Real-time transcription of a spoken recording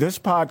This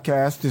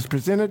podcast is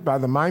presented by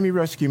the Miami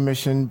Rescue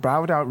Mission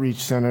Broward Outreach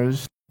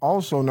Centers,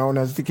 also known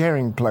as The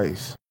Caring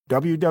Place.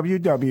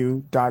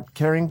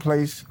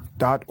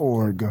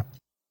 www.caringplace.org.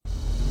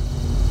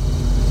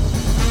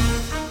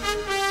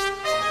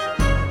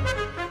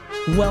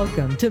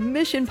 Welcome to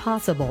Mission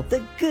Possible,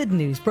 the good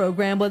news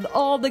program with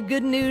all the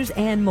good news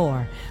and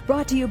more.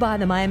 Brought to you by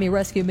the Miami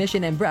Rescue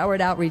Mission and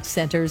Broward Outreach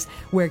Centers,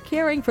 where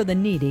caring for the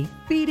needy,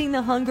 feeding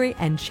the hungry,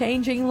 and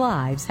changing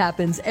lives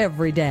happens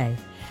every day.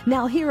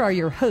 Now here are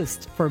your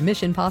hosts for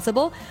Mission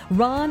Possible,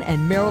 Ron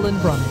and Marilyn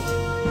Brummett.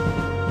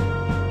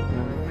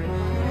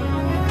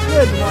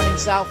 Good morning,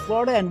 South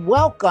Florida, and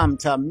welcome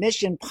to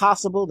Mission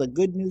Possible, the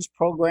good news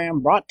program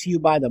brought to you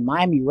by the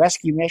Miami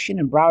Rescue Mission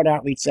and Broward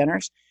Outreach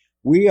Centers.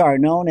 We are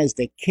known as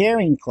the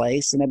Caring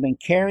Place and have been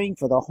caring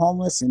for the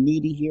homeless and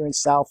needy here in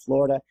South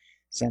Florida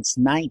since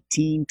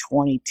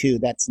 1922.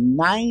 That's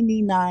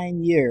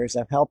 99 years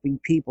of helping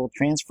people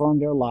transform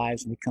their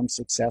lives and become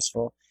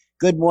successful.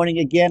 Good morning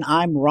again.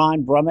 I'm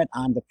Ron Brummett.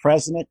 I'm the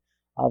president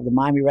of the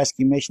Miami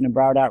Rescue Mission and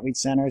Broward Outreach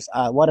Centers.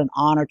 What an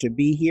honor to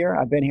be here.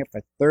 I've been here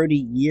for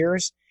 30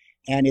 years,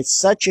 and it's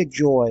such a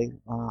joy.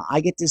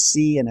 I get to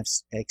see and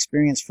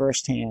experience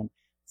firsthand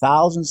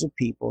thousands of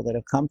people that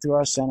have come through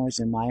our centers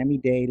in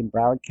Miami-Dade and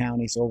Broward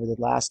counties over the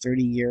last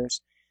 30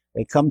 years.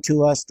 They come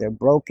to us, they're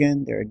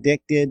broken, they're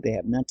addicted, they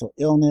have mental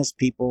illness.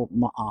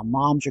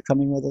 Moms are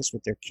coming with us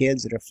with their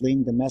kids that are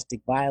fleeing domestic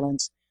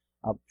violence.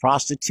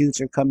 Prostitutes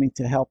are coming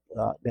to help,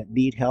 that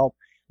need help.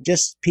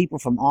 Just people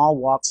from all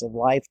walks of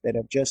life that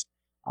have just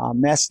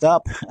messed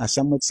up.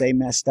 Some would say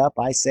messed up.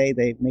 I say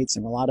they've made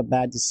a lot of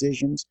bad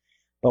decisions.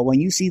 But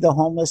when you see the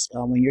homeless,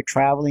 when you're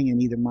traveling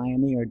in either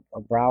Miami or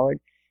Broward,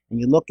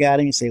 and you look at them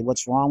and you say,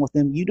 what's wrong with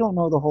them? You don't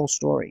know the whole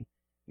story.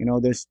 You know,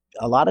 there's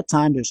a lot of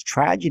times there's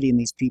tragedy in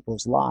these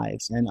people's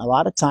lives. And a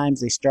lot of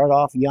times they start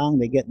off young,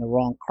 they get in the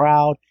wrong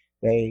crowd.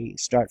 They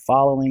start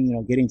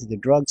following, getting to the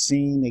drug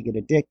scene, they get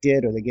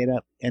addicted, or they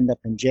end up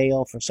in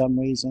jail for some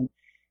reason.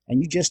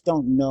 And you just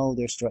don't know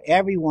their story.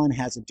 Everyone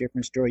has a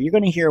different story. You're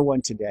going to hear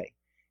one today.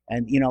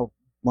 And,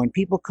 when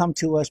people come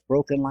to us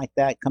broken like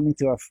that, coming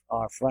through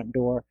our front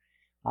door,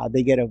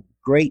 they get a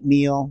great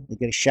meal, they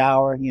get a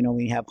shower,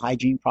 we have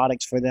hygiene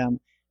products for them,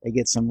 they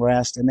get some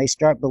rest, and they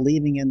start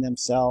believing in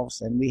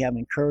themselves. And we have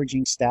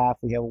encouraging staff,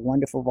 we have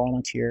wonderful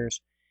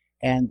volunteers,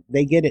 and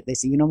they get it. They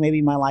say,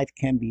 maybe my life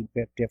can be a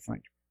bit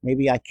different.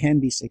 Maybe I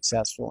can be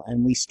successful.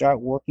 And we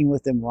start working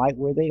with them right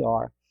where they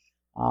are.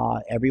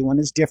 Everyone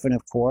is different,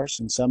 of course,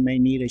 and some may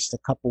need just a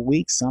couple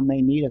weeks, some may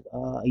need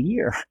a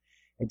year.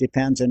 It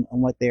depends on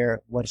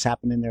what's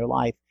happened in their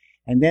life.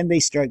 And then they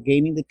start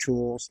gaining the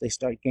tools. They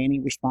start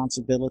gaining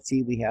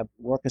responsibility. We have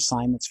work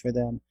assignments for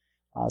them.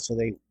 So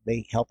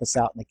they help us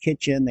out in the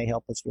kitchen. They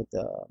help us with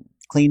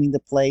cleaning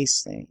the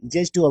place. They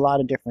just do a lot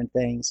of different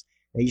things.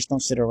 They just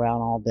don't sit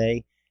around all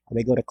day.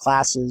 They go to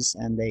classes,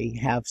 and they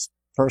have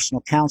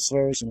personal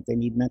counselors. And if they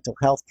need mental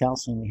health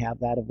counseling, we have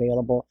that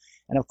available.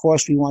 And of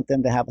course, we want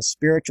them to have a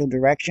spiritual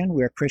direction.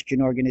 We're a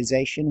Christian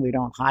organization. We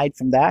don't hide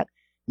from that.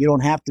 You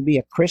don't have to be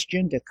a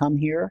Christian to come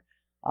here.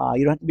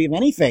 You don't have to be of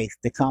any faith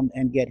to come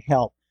and get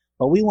help.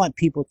 But we want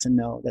people to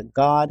know that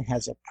God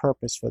has a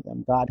purpose for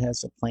them. God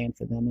has a plan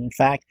for them. And in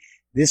fact,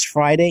 this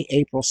Friday,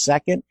 April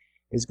 2nd,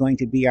 is going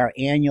to be our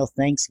annual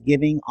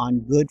Thanksgiving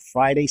on Good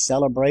Friday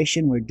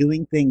celebration. We're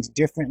doing things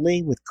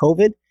differently with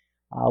COVID.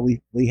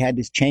 We had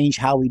to change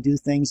how we do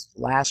things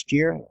last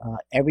year.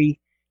 Every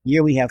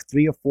year we have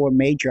 3 or 4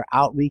 major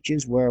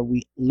outreaches where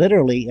we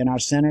literally in our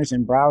centers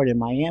in Broward and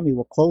Miami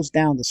will close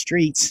down the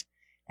streets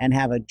and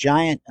have a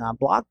giant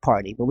block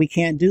party. But we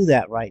can't do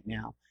that right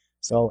now.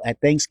 So at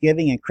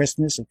Thanksgiving and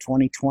Christmas of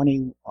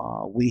 2020,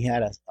 we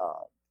had a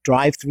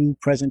drive-through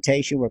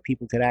presentation where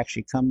people could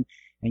actually come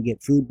and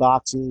get food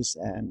boxes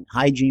and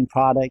hygiene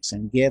products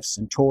and gifts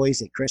and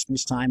toys at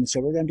Christmas time. And so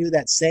we're going to do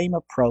that same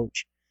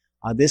approach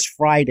this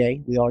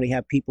Friday. We already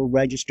have people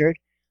registered.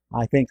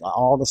 I think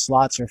all the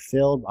slots are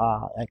filled.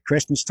 At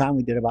Christmas time,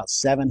 we did about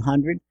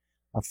 700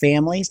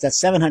 families. That's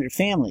 700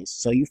 families.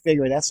 So you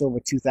figure that's over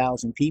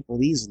 2,000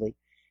 people easily.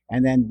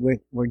 And then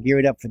we're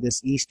geared up for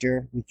this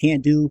Easter. We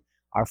can't do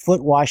our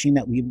foot washing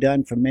that we've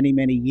done for many,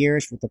 many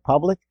years with the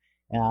public.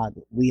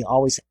 We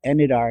always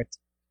ended our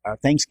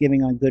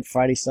Thanksgiving on Good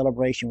Friday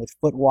celebration with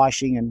foot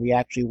washing, and we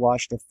actually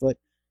washed the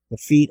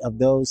feet of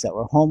those that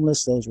were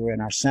homeless. Those were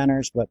in our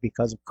centers. But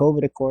because of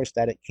COVID, of course,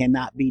 that it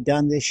cannot be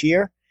done this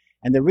year.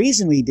 And the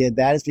reason we did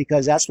that is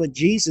because that's what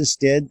Jesus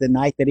did the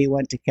night that he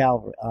went to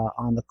Calvary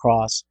on the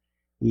cross.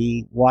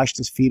 He washed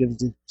his feet of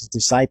his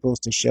disciples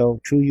to show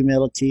true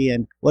humility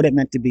and what it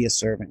meant to be a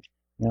servant.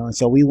 And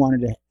so we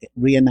wanted to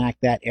reenact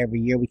that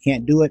every year. We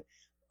can't do it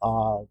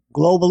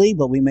globally,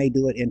 but we may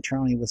do it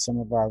internally with some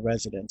of our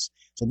residents.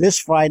 So this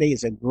Friday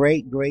is a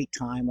great, great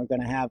time. We're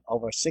going to have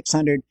over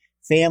 600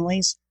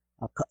 families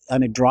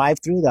on a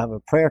drive-through. They'll have a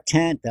prayer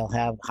tent. They'll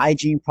have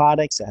hygiene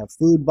products. They'll have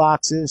food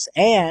boxes.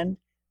 And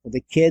for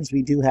the kids,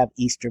 we do have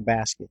Easter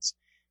baskets.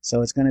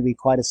 So it's going to be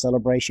quite a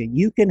celebration.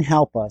 You can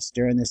help us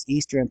during this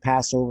Easter and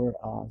Passover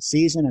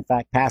season. In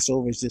fact,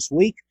 Passover is this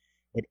week.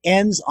 It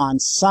ends on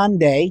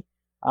Sunday.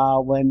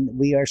 when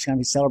we are going to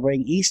be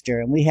celebrating Easter.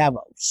 And we have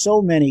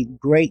so many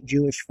great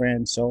Jewish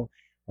friends. So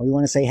we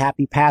want to say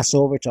happy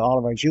Passover to all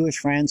of our Jewish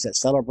friends that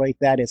celebrate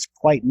that. It's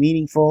quite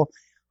meaningful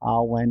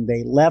when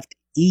they left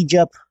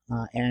Egypt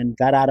and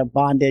got out of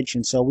bondage.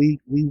 And so we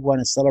want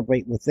to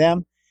celebrate with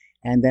them.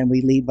 And then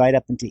we lead right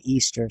up into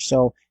Easter.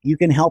 So you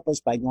can help us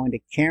by going to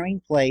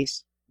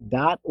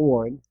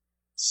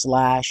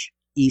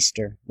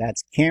caringplace.org/Easter.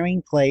 That's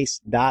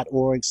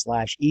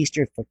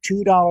caringplace.org/Easter. For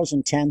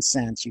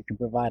 $2.10, you can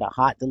provide a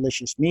hot,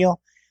 delicious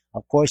meal.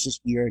 Of course,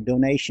 your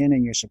donation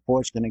and your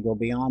support is going to go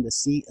beyond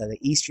the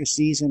Easter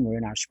season. We're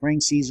in our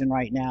spring season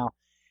right now,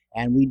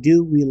 and we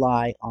do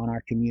rely on our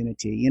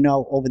community. You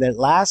know, over the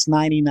last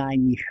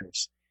 99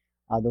 years,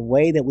 the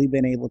way that we've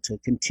been able to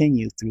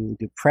continue through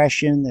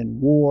depression and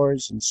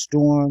wars and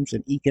storms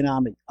and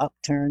economic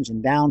upturns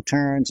and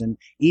downturns, and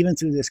even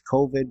through this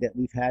COVID that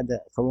we've had, the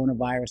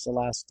coronavirus, the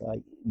last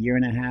year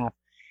and a half,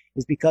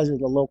 is because of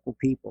the local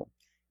people.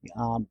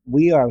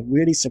 We are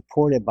really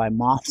supported by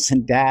moms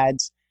and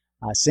dads,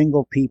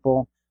 single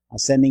people,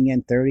 sending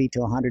in $30 to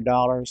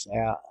 $100,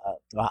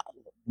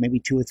 maybe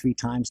 2 or 3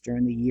 times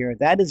during the year.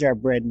 That is our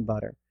bread and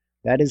butter.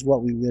 That is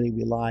what we really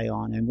rely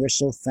on, and we're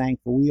so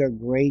thankful. We are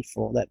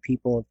grateful that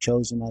people have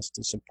chosen us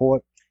to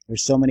support.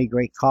 There's so many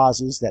great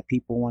causes that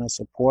people want to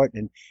support,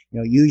 and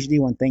usually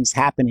when things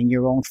happen in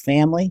your own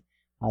family,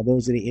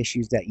 those are the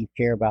issues that you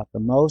care about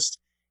the most,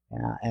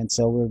 and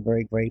so we're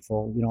very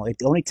grateful.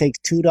 It only takes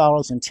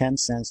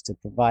 $2.10 to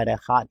provide a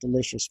hot,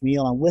 delicious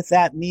meal, and with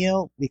that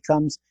meal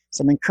becomes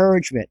some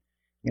encouragement.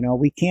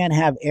 We can't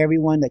have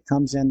everyone that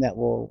comes in that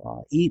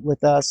will eat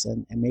with us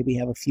and maybe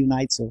have a few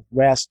nights of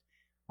rest.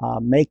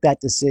 Make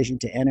that decision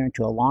to enter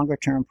into a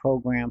longer-term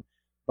program,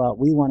 but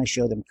we want to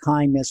show them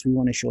kindness. We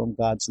want to show them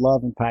God's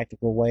love in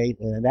practical way,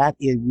 and that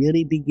it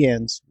really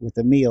begins with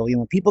a meal.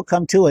 When people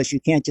come to us,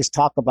 you can't just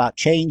talk about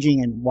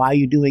changing and why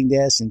you're doing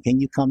this and can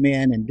you come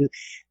in and do.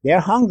 They're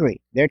hungry,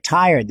 they're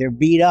tired, they're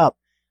beat up.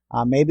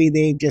 Maybe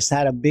they've just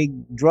had a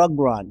big drug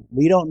run.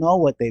 We don't know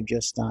what they've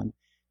just done,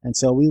 and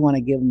so we want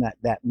to give them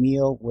that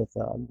meal with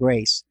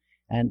grace,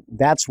 and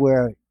that's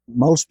where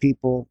most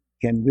people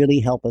can really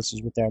help us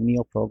is with our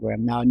meal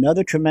program. Now,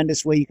 another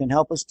tremendous way you can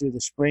help us through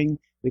the spring,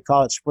 we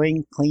call it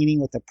spring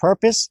cleaning with a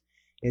purpose,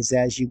 is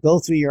as you go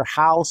through your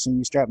house and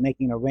you start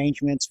making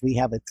arrangements. We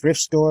have a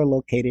thrift store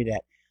located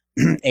at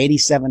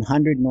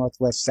 8700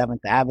 Northwest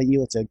 7th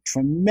Avenue. It's a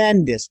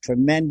tremendous,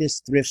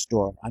 tremendous thrift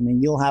store. I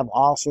mean, you'll have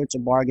all sorts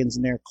of bargains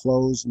in there,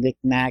 clothes,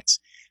 knickknacks,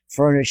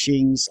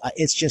 furnishings.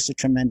 It's just a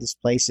tremendous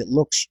place. It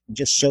looks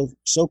just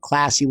so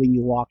classy when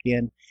you walk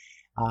in.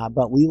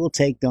 But we will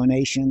take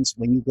donations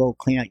when you go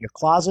clean out your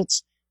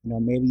closets.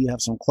 Maybe you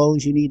have some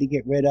clothes you need to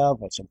get rid of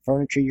or some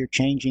furniture you're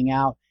changing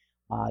out.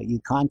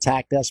 You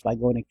contact us by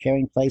going to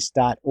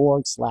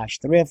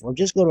caringplace.org/thrift, or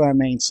just go to our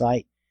main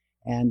site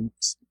and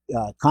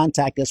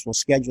contact us. We'll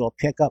schedule a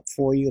pickup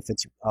for you if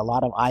it's a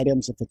lot of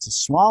items. If it's a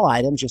small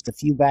items, just a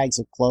few bags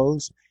of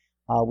clothes,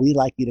 we'd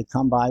like you to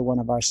come by one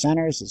of our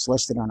centers. It's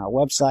listed on our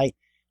website.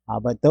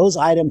 But those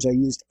items are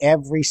used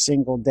every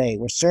single day.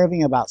 We're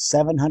serving about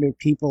 700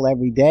 people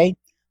every day.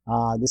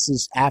 This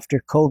is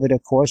after COVID,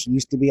 of course. It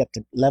used to be up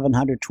to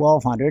 1,100,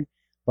 1,200,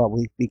 but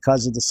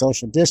because of the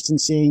social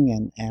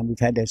distancing and we've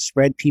had to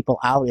spread people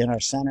out in our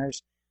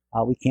centers,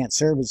 we can't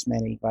serve as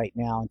many right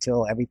now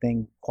until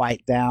everything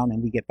quiet down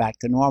and we get back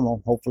to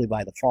normal, hopefully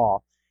by the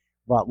fall.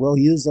 But we'll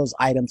use those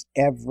items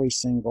every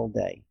single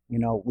day.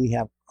 We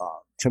have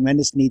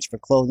tremendous needs for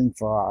clothing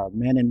for our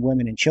men and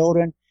women and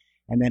children.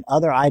 And then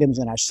other items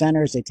in our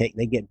centers, they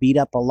get beat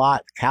up a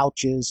lot,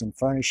 couches and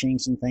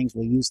furnishings and things,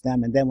 we'll use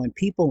them. And then when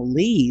people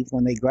leave,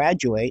 when they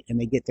graduate and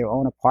they get their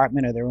own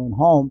apartment or their own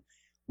home,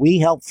 we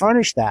help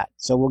furnish that.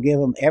 So we'll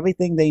give them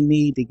everything they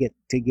need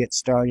to get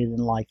started in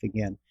life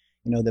again.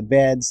 The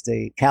beds,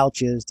 the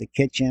couches, the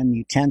kitchen,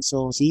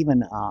 utensils,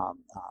 even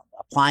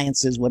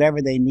appliances,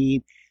 whatever they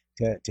need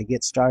to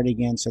get started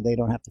again so they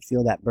don't have to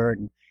feel that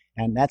burden.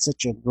 And that's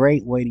such a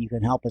great way that you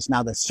can help us.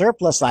 Now, the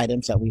surplus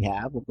items that we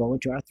have will go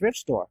into our thrift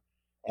store.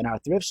 And our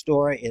thrift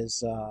store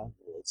is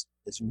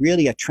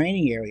really a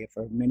training area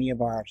for many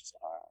of our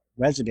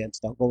residents.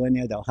 They'll go in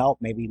there, they'll help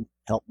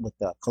with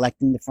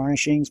collecting the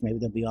furnishings. Maybe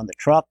they'll be on the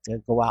truck to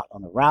go out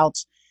on the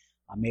routes.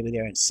 Maybe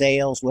they're in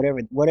sales.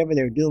 Whatever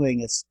they're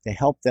doing is to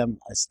help them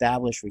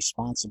establish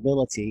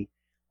responsibility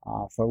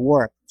for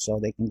work so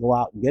they can go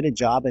out and get a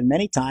job. And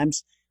many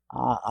times,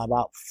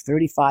 about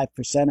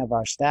 35% of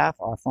our staff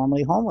are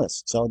formerly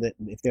homeless. So that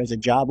if there's a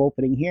job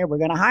opening here, we're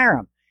going to hire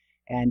them.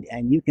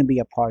 And you can be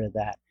a part of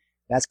that.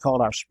 That's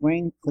called our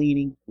spring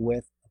cleaning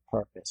with a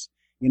purpose.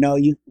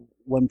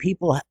 When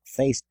people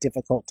face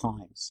difficult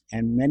times,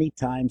 and many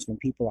times when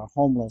people are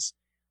homeless,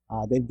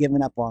 they've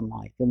given up on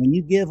life. And when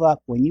you give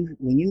up, when you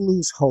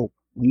lose hope,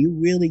 when you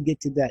really get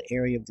to that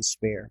area of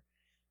despair,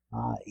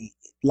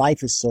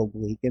 life is so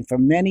bleak. And for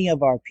many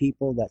of our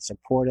people that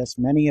support us,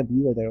 many of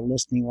you that are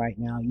listening right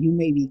now, you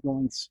may be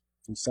going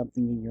through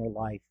something in your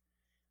life.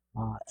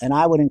 And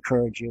I would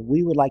encourage you,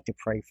 we would like to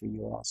pray for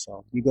you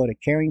also. You go to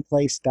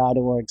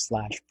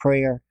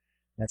caringplace.org/prayer.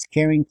 That's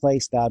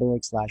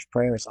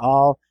caringplace.org/prayer. It's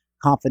all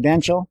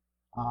confidential.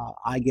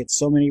 I get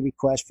so many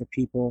requests for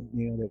people,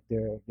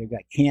 that they've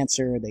got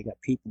cancer,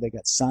 they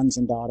got sons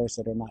and daughters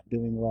that are not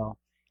doing well,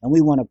 and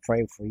we want to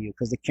pray for you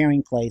because the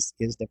caring place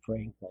is the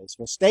praying place.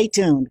 Well, stay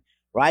tuned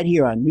right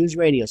here on News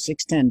Radio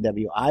 610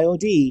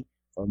 WIOD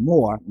for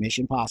more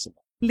Mission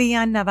Possible.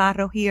 Leanne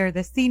Navarro here,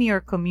 the Senior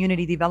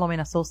Community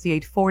Development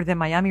Associate for the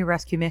Miami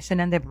Rescue Mission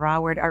and the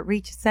Broward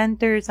Outreach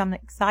Centers. I'm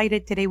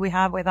excited. Today we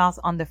have with us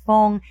on the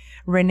phone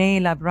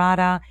Rene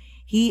Labrada.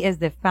 He is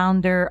the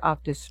founder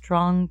of the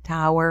Strong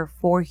Tower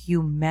for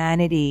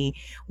Humanity.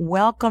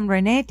 Welcome,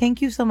 Rene.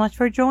 Thank you so much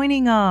for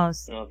joining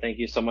us. Oh, thank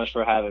you so much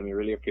for having me.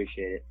 Really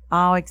appreciate it.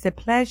 Oh, it's a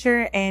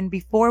pleasure. And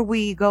before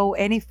we go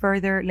any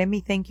further, let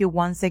me thank you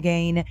once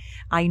again.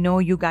 I know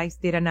you guys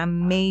did an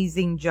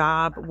amazing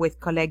job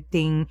with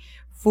collecting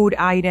food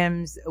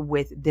items,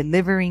 with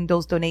delivering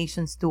those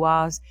donations to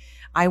us.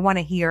 I want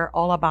to hear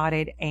all about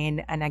it.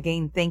 And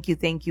again, thank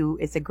you.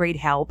 It's a great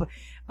help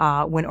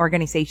when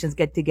organizations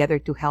get together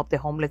to help the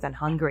homeless and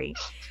hungry.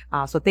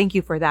 So thank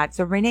you for that.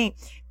 So Rene,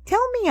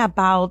 tell me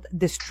about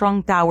the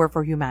Strong Tower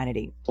for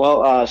Humanity.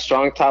 Well,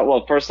 Strong Tower.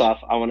 Well, first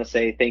off, I want to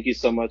say thank you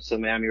so much to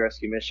the Miami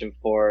Rescue Mission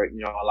for,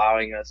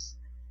 allowing us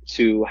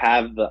to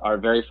have our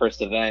very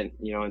first event,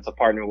 and to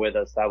partner with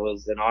us. That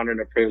was an honor and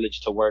a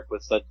privilege to work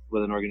with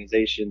an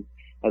organization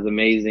as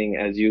amazing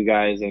as you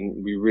guys.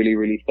 And we really,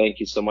 really thank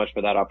you so much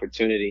for that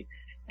opportunity.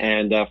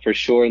 And for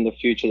sure in the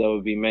future, there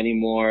will be many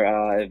more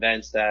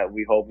events that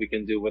we hope we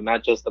can do with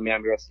not just the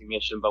Miami Rescue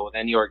Mission, but with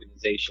any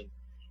organization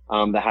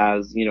that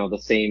has, the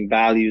same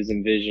values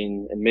and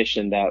vision and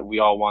mission that we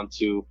all want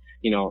to,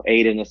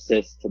 aid and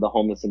assist to the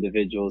homeless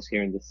individuals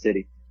here in the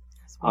city.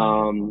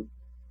 The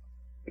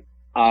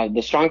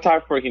Strong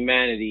Tower for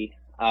Humanity,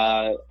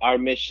 our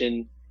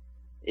mission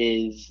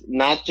is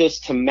not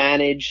just to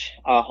manage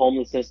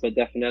homelessness, but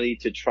definitely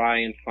to try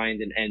and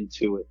find an end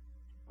to it.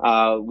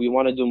 We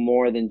want to do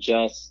more than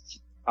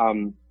just,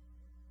 give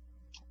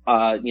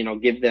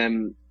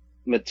them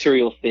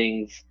material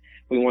things.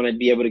 We want to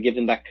be able to give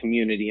them that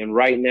community. And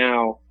right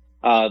now,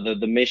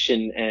 the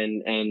mission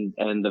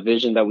and the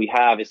vision that we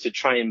have is to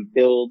try and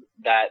build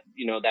that,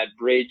 that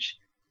bridge,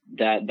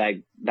 that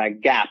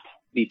gap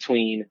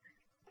between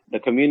the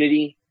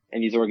community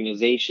and these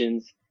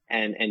organizations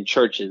and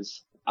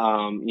churches.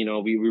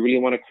 We really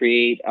want to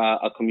create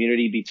a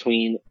community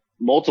between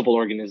multiple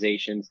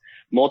organizations,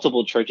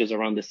 multiple churches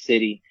around the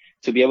city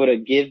to be able to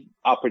give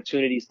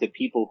opportunities to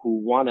people who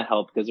want to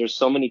help, because there's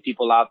so many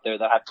people out there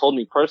that have told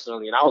me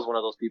personally, and I was one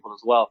of those people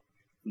as well,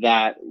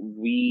 that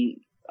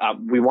we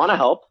want to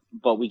help,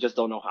 but we just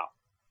don't know how.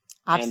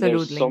 Absolutely. And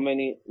there's so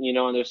many,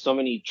 and there's so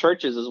many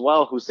churches as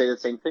well who say the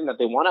same thing, that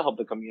they want to help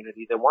the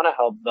community. They want to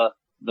help the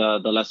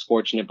less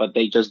fortunate, but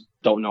they just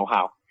don't know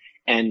how.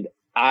 And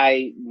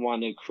I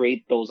want to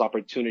create those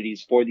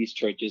opportunities for these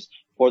churches,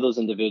 for those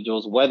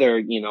individuals,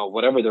 whether,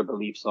 whatever their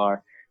beliefs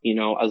are,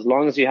 as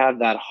long as you have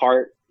that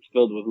heart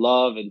filled with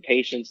love and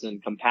patience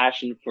and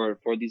compassion for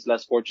these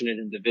less fortunate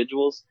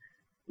individuals,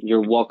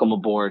 you're welcome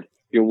aboard.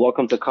 You're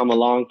welcome to come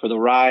along for the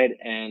ride.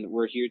 And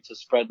we're here to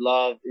spread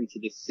love into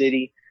the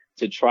city,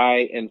 to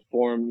try and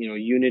form,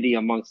 unity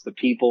amongst the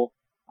people,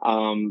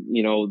 from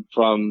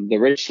the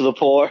rich to the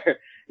poor.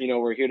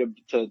 We're here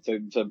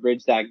to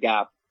bridge that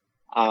gap.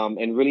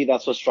 And really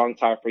that's what Strong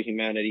Tower for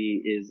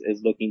Humanity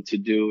is looking to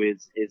do,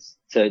 is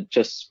to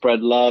just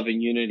spread love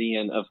and unity,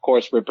 and of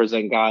course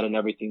represent God in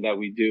everything that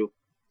we do,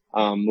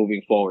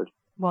 moving forward.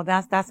 Well,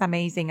 that's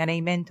amazing. And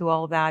amen to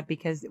all that,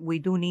 because we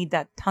do need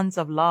that tons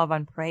of love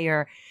and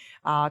prayer,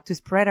 to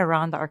spread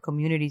around our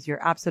communities.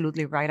 You're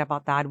absolutely right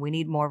about that. We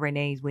need more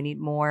Renes. We need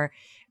more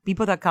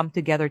people that come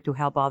together to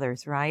help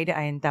others, right?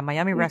 And the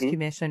Miami Rescue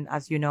Mission,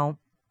 as you know,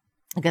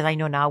 because I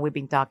know now we've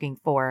been talking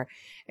for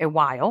a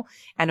while,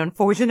 and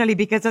unfortunately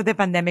because of the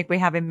pandemic, we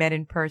haven't met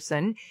in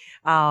person.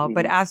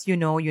 But as you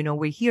know,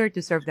 we're here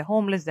to serve the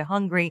homeless, the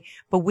hungry,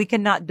 but we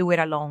cannot do it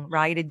alone,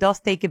 right? It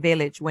does take a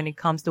village when it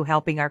comes to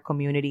helping our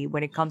community,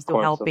 when it comes to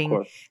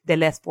helping the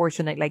less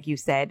fortunate, like you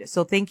said.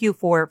 So thank you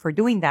for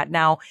doing that.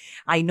 Now,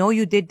 I know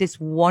you did this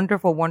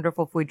wonderful,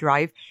 wonderful food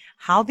drive.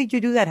 How did you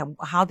do that?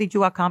 How did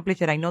you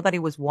accomplish it? I know that it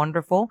was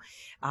wonderful.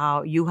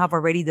 You have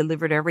already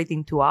delivered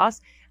everything to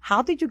us.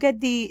 How did you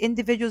get the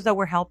individuals that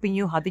were helping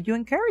you? How did you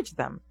encourage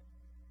them?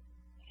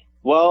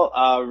 Well,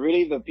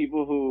 really the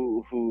people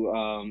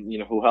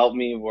who helped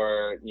me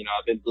were,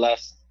 I've been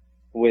blessed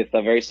with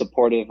a very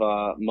supportive,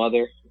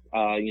 mother.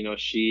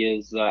 She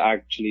is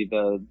actually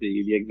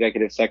the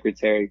executive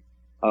secretary,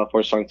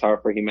 for Strong Tower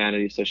for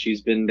Humanity. So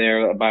she's been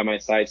there by my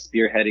side,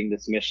 spearheading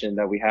this mission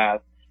that we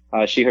have.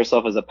 She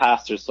herself is a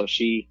pastor, so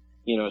she's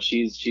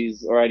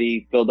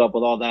already filled up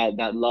with all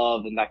that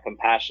love and that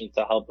compassion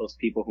to help those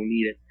people who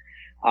need it.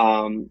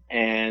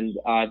 And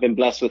I've been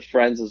blessed with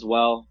friends as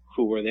well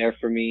who were there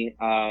for me.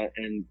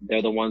 And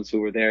they're the ones who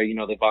were there,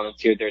 they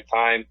volunteered their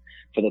time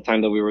for the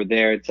time that we were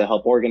there to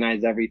help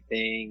organize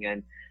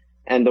everything.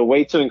 And the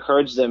way to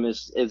encourage them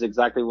is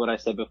exactly what I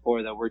said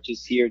before, that we're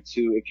just here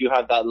to, if you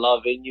have that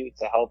love in you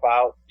to help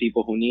out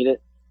people who need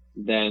it,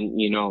 then,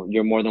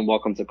 you're more than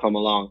welcome to come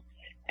along.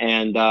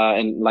 And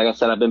like I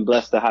said, I've been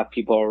blessed to have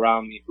people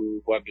around me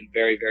who have been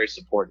very, very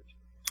supportive.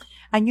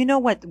 And you know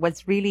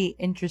what's really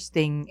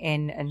interesting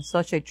and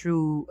such a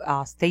true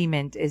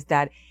statement is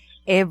that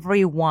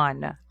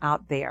everyone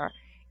out there,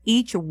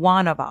 each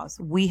one of us,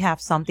 we have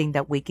something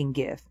that we can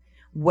give,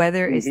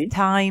 whether it's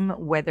time,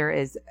 whether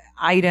it's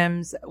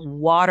items,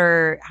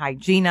 water,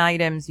 hygiene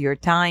items, your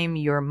time,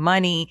 your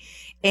money,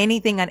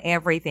 anything and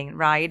everything,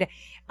 right?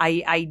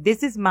 I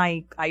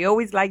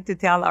always like to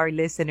tell our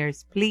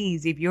listeners,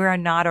 please, if you are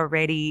not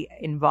already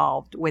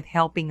involved with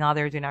helping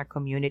others in our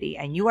community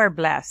and you are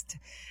blessed,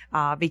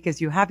 because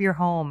you have your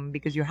home,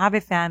 because you have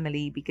a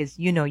family, because,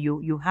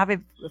 you have a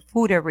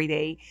food every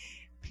day,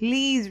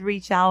 please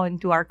reach out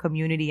into our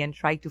community and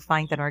try to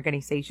find an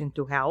organization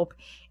to help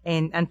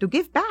and to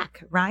give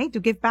back, right? To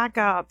give back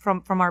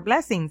from our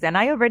blessings. And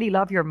I already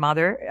love your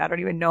mother. I don't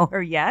even know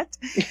her yet,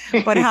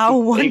 but how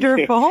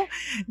wonderful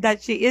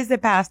that she is a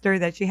pastor,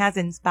 that she has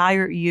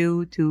inspired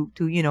you to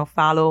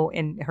follow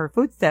in her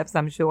footsteps,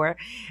 I'm sure,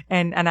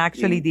 and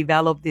actually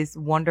develop this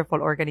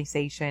wonderful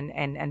organization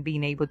and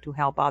being able to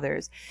help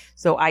others.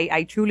 So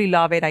I truly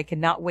love it. I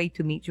cannot wait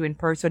to meet you in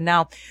person.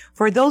 Now,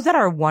 for those that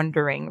are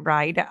wondering,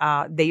 right,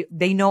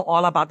 they know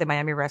all about the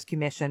Miami Rescue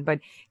Mission, but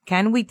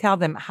can we tell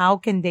them how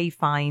can they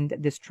find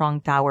the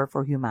Strong Tower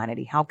for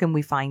Humanity? How can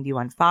we find you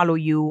and follow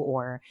you,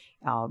 or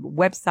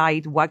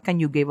website? What can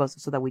you give us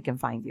so that we can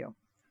find you?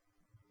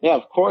 Yeah,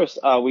 of course.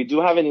 We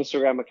do have an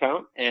Instagram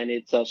account, and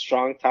it's a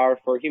Strong Tower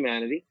for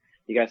Humanity.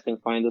 You guys can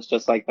find us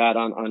just like that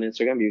on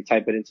Instagram. You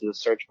type it into the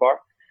search bar.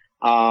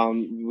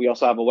 We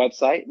also have a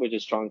website, which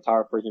is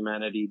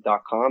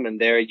strongtowerforhumanity.com,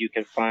 and there you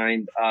can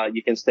find,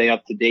 you can stay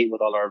up to date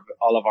with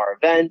all of our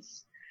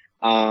events.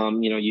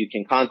 You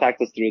can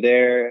contact us through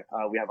there.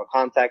 We have a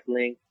contact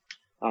link.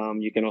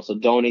 You can also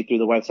donate through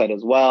the website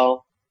as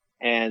well.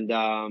 And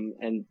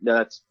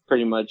that's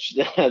pretty much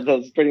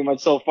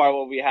so far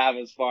what we have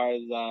as far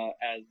as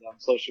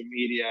social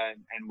media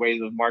and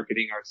ways of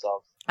marketing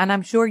ourselves. And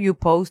I'm sure you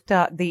post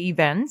the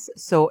events.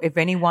 So if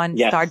anyone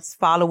starts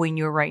following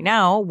you right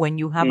now, when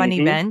you have an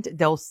event,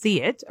 they'll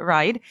see it,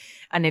 right?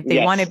 And if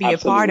they want to be a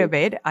part of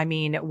it, I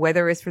mean,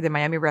 whether it's for the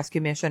Miami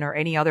Rescue Mission or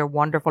any other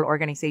wonderful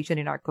organization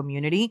in our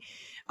community,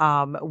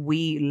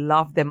 we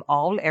love them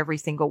all, every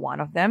single one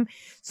of them.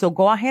 So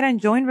go ahead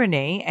and join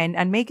Rene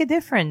and make a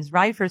difference,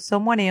 right? For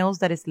someone else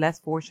that is less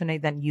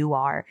fortunate than you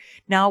are.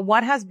 Now,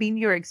 what has been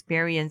your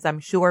experience? I'm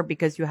sure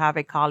because you have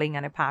a calling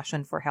and a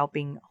passion for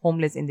helping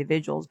homeless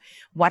individuals.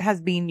 What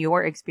has been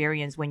your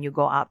experience when you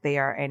go out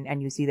there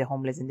and you see the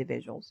homeless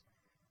individuals?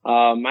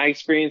 My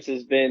experience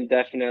has been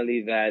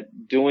definitely that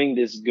doing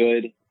this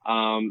good,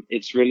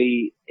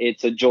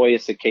 it's a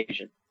joyous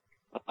occasion.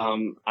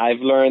 I've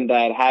learned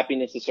that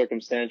happiness is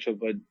circumstantial,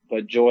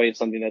 but joy is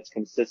something that's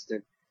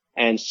consistent.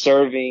 And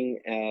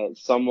serving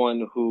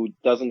someone who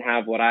doesn't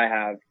have what I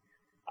have,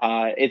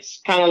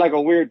 it's kind of like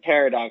a weird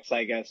paradox,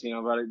 I guess,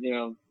 but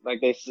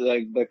like they say,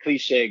 like the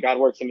cliche, God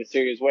works in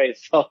mysterious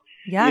ways. So,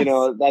 yes.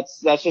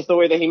 That's just the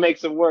way that he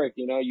makes it work.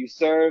 You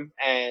serve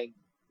and,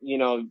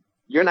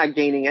 you're not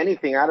gaining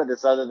anything out of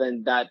this other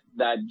than that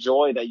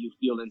joy that you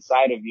feel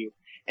inside of you.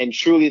 And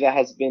truly that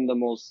has been the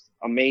most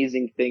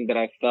amazing thing that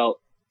I felt,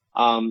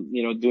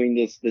 doing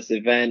this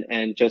event,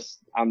 and just,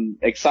 I'm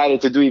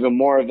excited to do even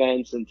more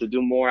events and to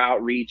do more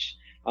outreach,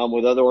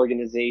 with other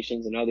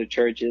organizations and other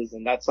churches.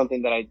 And that's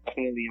something that I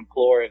definitely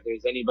implore if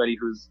there's anybody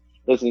who's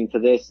listening to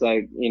this,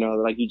 like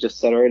you just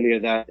said earlier,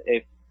 that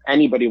if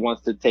anybody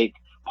wants to take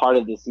part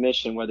of this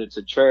mission, whether it's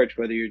a church,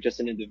 whether you're just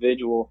an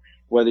individual,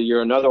 whether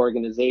you're another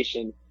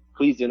organization,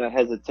 please do not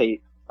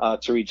hesitate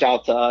to reach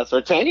out to us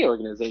or to any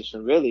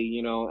organization, really,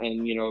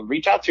 and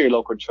reach out to your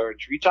local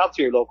church, reach out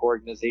to your local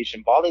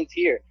organization,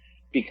 volunteer,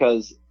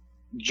 because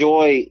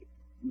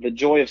the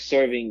joy of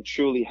serving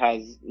truly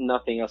has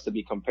nothing else to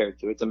be compared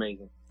to. It's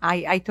amazing.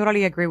 I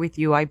totally agree with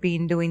you. I've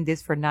been doing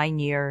this for 9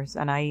 years,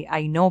 and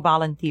I know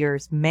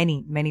volunteers,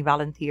 many, many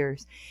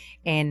volunteers.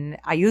 And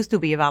I used to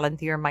be a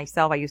volunteer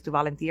myself. I used to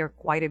volunteer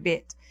quite a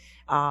bit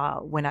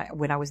when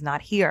I was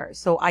not here.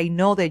 So I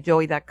know the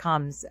joy that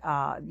comes.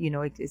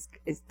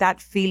 It's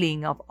that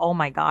feeling of, oh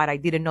my God, I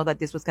didn't know that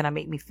this was gonna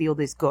make me feel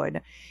this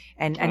good.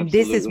 And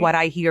this is what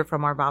I hear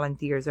from our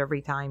volunteers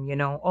every time,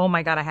 oh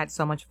my God, I had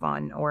so much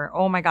fun, or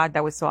oh my God,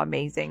 that was so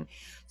amazing.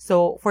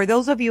 So for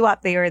those of you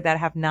out there that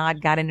have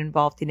not gotten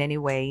involved in any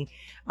way,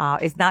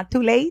 it's not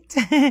too late.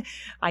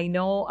 I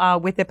know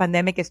with the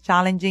pandemic it's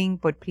challenging,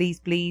 but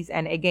please.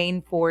 And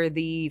again, for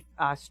the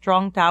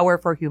Strong Tower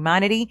for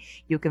Humanity,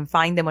 you can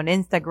find them on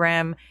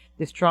Instagram,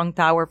 the Strong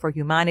Tower for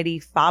Humanity.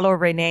 Follow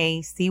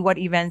Rene, see what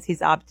events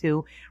he's up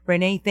to.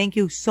 Rene, thank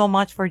you so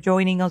much for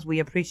joining us. We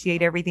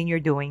appreciate everything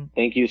you're doing.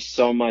 Thank you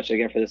so much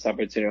again for this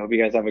opportunity. I hope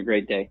you guys have a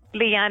great day.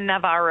 Leanne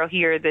Navarro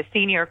here, the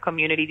Senior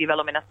Community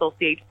Development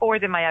Associate for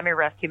the Miami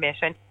Rescue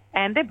Mission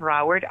and the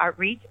Broward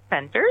Outreach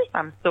Centers.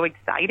 I'm so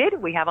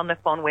excited. We have on the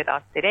phone with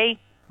us today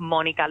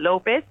Monica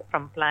Lopez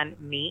from Plan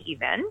Me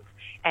Events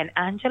and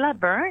Angela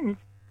Burns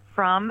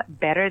from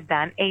Better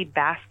Than a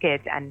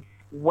Basket. And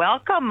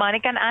welcome,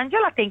 Monica and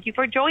Angela. Thank you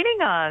for joining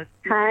us.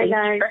 Hi,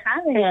 guys.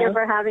 Thank you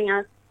for having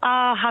us.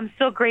 I'm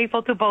so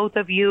grateful to both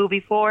of you.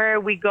 Before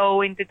we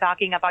go into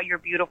talking about your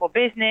beautiful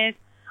business,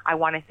 I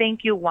want to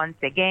thank you once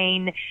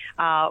again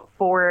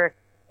for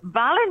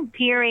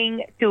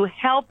volunteering to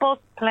help us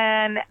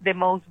plan the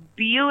most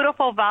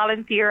beautiful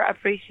volunteer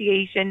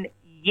appreciation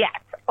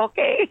yet.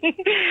 Okay.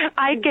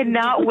 I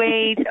cannot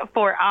wait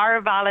for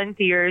our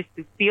volunteers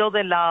to feel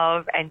the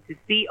love and to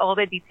see all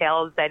the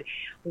details that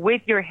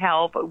with your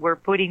help we're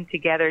putting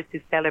together to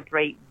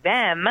celebrate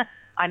them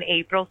on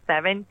April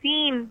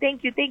 17.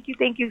 Thank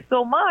you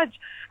so much.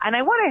 And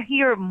I want to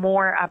hear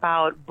more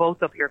about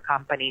both of your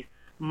companies.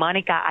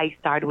 Monica, I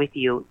start with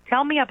you.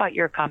 Tell me about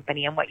your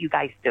company and what you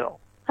guys do.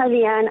 Hi,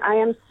 Leanne. I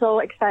am so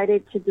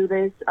excited to do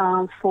this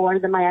for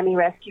the Miami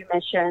Rescue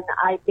Mission.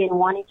 I've been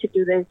wanting to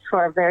do this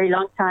for a very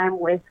long time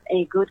with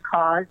a good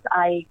cause.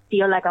 I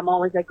feel like I'm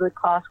always a good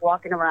cause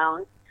walking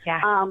around. Yeah.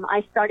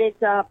 I started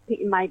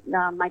my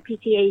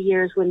PTA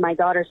years with my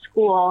daughter's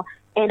school,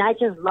 and I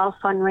just love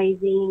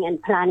fundraising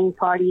and planning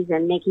parties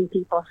and making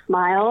people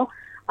smile.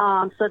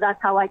 So that's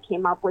how I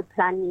came up with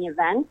planning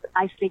events.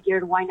 I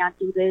figured, why not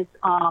do this,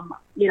 on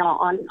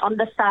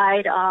the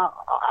side,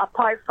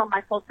 apart from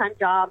my full-time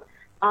job.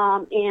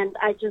 And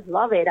I just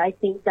love it. I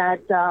think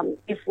that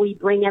if we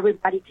bring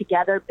everybody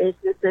together,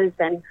 businesses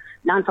and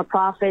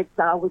non-for-profits,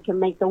 we can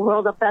make the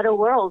world a better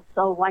world.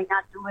 So why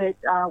not do it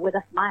with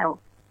a smile?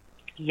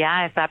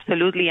 Yes,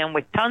 absolutely. And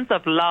with tons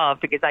of love,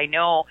 because I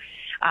know,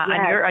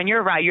 and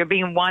you're right, you've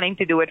been wanting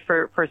to do it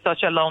for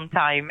such a long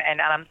time.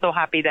 And I'm so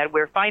happy that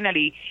we're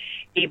finally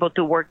able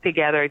to work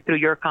together through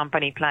your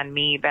company, Plan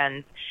Me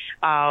Events.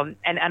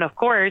 And of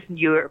course,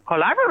 you're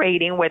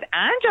collaborating with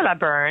Angela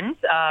Burns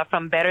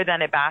from Better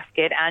Than a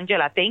Basket.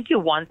 Angela, thank you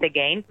once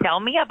again. Tell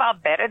me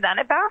about Better Than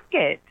a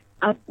Basket.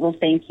 Well,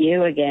 thank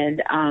you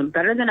again.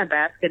 Better Than a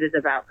Basket is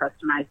about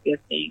customized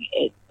gifting.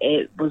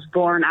 It was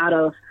born out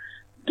of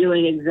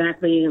doing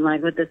exactly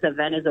like what this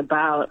event is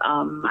about.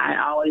 I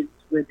always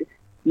would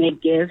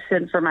make gifts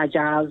and for my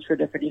jobs, for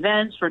different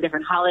events, for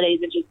different holidays,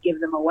 and just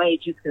give them away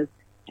just because,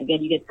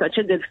 again, you get such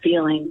a good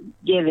feeling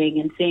giving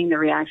and seeing the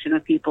reaction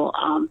of people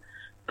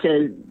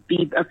to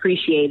be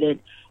appreciated.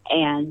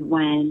 And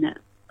when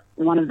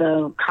one of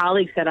the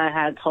colleagues that I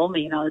had told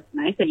me, it's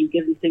nice that you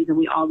give these things and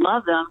we all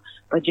love them,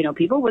 but,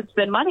 people would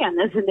spend money on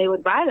this and they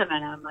would buy them.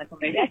 And I'm like, well,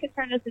 maybe I could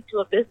turn this into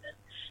a business.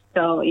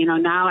 So,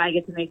 now I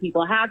get to make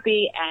people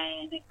happy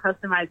and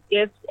customize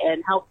gifts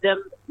and help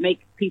them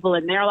make people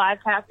in their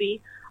lives happy.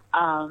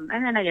 And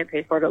then I get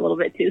paid for it a little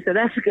bit too, so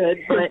that's good.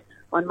 But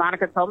when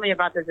Monica told me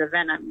about this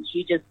event,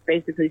 she just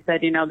basically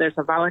said, there's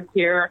a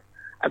volunteer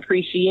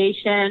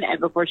appreciation, and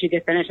before she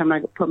could finish, I'm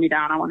like, put me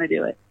down, I want to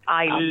do it.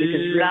 I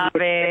love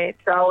it. It's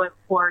so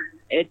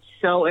important. It's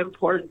so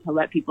important to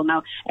let people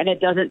know, and it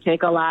doesn't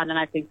take a lot, and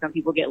I think some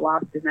people get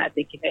lost in that,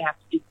 thinking they have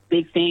to do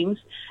big things,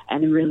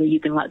 and really you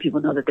can let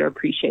people know that they're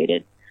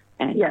appreciated,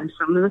 and in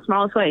some of the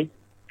smallest ways.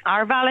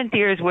 Our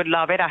volunteers would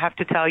love it. I have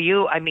to tell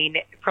you,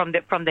 from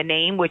the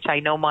name, which I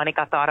know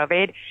Monica thought of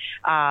it,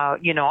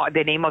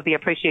 the name of the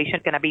appreciation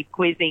is going to be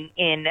quizzing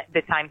in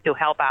the time to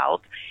help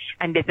out.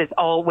 And this is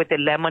all with the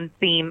lemon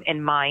theme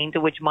in mind,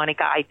 which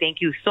Monica, I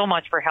thank you so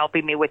much for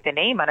helping me with the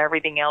name and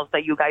everything else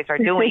that you guys are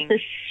doing.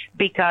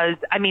 Because,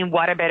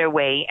 what a better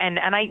way. And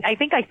I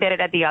think I said it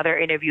at the other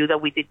interview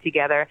that we did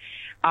together.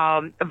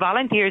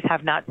 Volunteers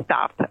have not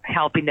stopped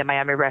helping the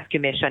Miami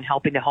Rescue Mission,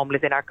 helping the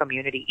homeless in our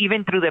community,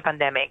 even through the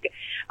pandemic.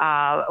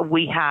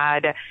 We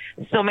had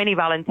so many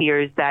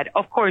volunteers that,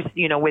 of course,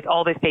 with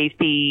all the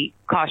safety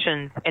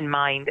cautions in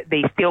mind,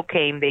 they still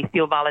came, they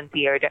still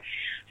volunteered.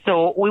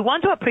 So we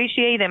want to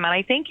appreciate them. And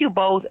I thank you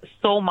both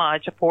so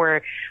much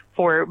for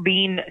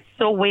being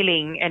so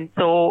willing and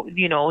so,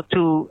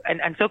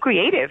 and so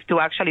creative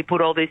to actually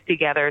put all this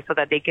together so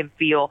that they can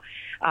feel,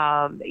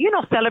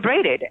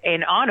 celebrated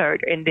and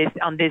honored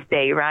on this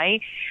day,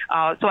 right?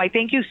 So I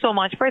thank you so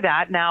much for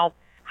that. Now,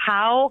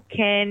 how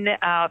can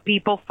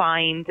people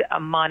find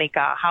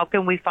Monica? How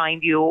can we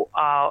find you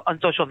on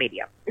social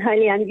media? Hi,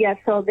 Leanne. Yes,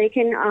 so they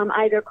can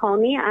either call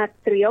me at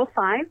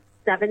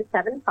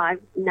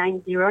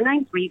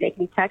 305-775-9093. They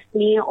can text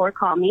me or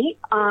call me.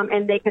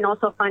 And they can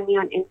also find me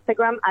on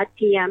Instagram at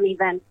PM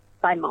Events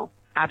by Mo.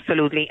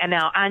 Absolutely. And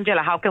now,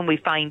 Angela, how can we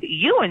find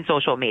you in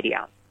social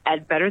media?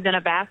 At Better Than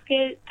a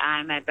Basket.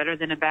 I'm at Better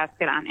Than a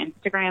Basket on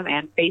Instagram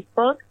and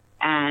Facebook.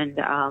 And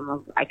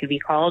I can be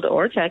called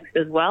or text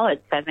as well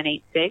at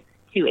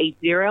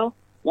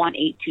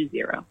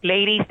 786-280-1820.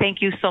 Ladies,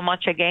 thank you so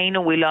much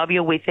again. We love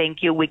you. We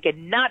thank you. We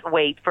cannot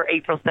wait for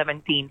April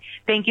 17th.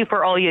 Thank you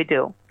for all you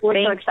do.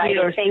 We're so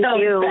excited. Thank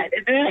you.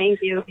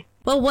 Thank you.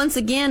 Well, once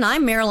again,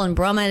 I'm Marilyn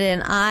Brummett,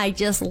 and I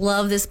just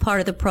love this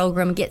part of the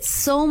program. Get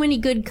so many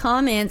good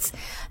comments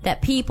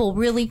that people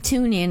really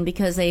tune in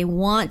because they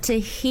want to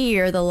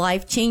hear the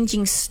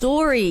life-changing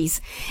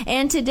stories.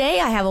 And today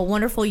I have a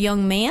wonderful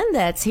young man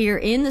that's here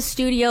in the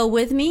studio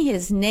with me.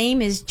 His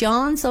name is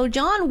John. So,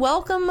 John,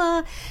 welcome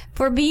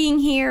for being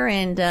here,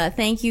 and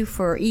thank you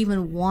for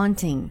even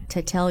wanting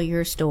to tell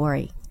your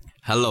story.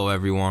 Hello,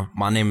 everyone.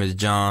 My name is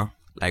John.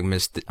 Like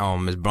Ms.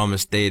 Brummett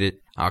stated,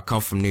 I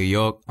come from New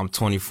York. I'm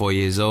 24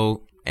 years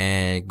old.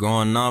 And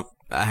growing up,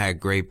 I had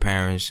great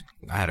parents.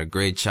 I had a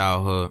great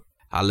childhood.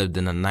 I lived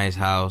in a nice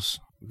house,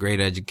 great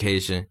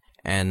education,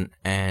 and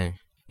I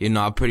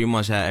pretty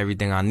much had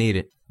everything I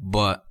needed.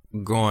 But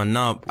growing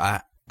up,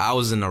 I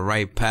was in the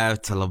right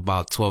path till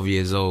about 12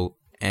 years old.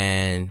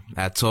 And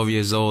at 12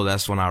 years old,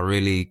 that's when I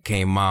really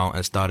came out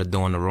and started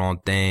doing the wrong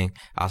thing.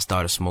 I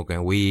started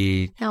smoking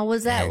weed. Now,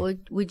 was that,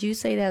 would you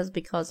say that was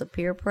because of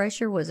peer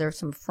pressure? Was there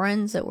some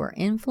friends that were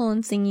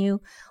influencing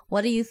you?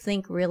 What do you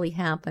think really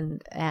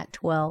happened at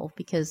 12?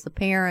 Because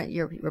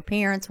your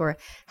parents were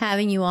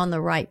having you on the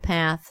right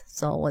path.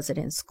 So was it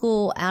in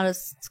school, out of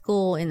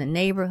school, in the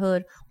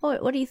neighborhood?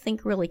 What do you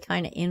think really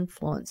kind of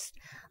influenced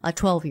a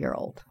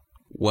 12-year-old?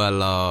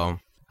 Well,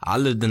 I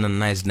lived in a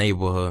nice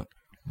neighborhood.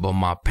 But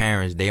my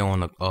parents, they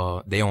own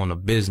a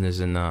business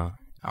in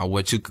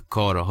what you could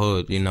call the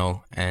hood,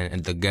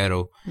 and the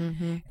ghetto.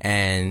 Mm-hmm.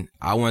 And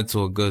I went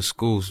to a good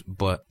school,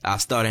 but I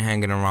started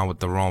hanging around with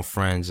the wrong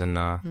friends in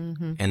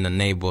the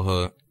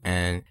neighborhood.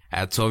 And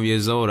at 12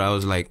 years old,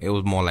 it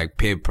was more like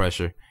peer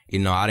pressure.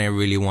 I didn't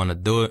really want to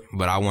do it,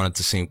 but I wanted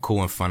to seem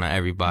cool in front of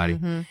everybody.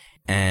 Mm-hmm.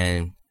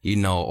 And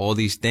all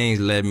these things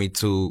led me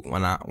to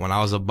when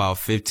I was about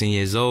 15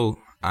 years old.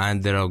 I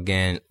ended up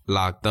getting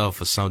locked up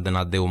for something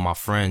I did with my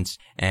friends,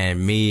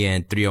 and me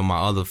and 3 of my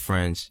other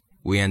friends,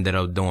 we ended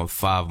up doing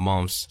 5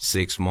 months,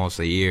 6 months,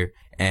 a year.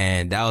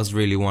 And that was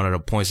really one of the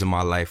points in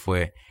my life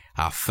where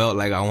I felt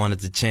like I wanted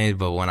to change,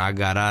 but when I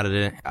got out of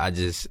there, I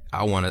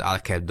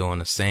kept doing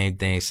the same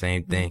thing.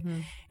 Mm-hmm.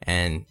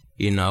 And,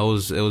 it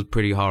was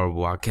pretty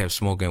horrible. I kept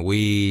smoking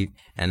weed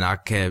and I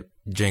kept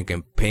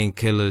drinking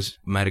painkillers,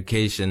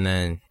 medication,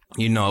 and,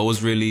 it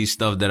was really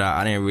stuff that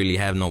I didn't really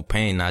have no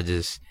pain.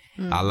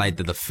 I liked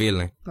the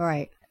feeling.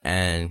 Right.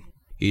 And,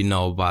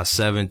 by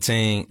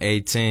 17,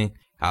 18,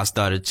 I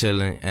started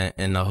chilling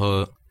in the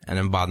hood. And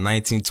then about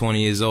 19,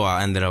 20 years old,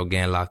 I ended up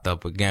getting locked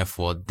up again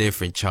for a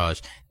different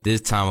charge.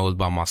 This time it was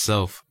by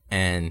myself.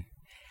 And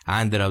I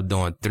ended up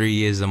doing 3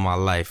 years of my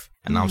life.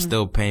 And I'm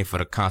still paying for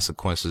the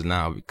consequences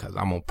now because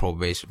I'm on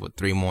probation for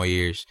 3 more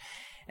years.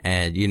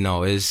 And,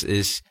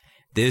 it's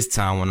this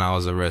time when I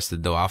was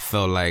arrested, though, I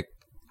felt like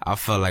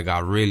I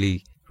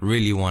really,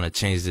 really want to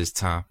change this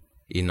time.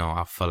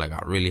 I felt like I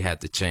really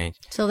had to change.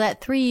 So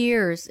that 3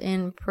 years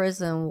in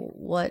prison,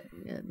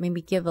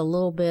 maybe give a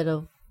little bit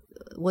of,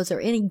 was there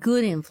any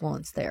good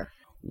influence there?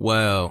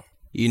 Well,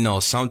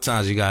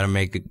 sometimes you got to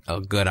make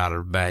a good out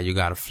of the bad. You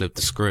got to flip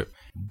the script.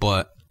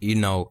 But,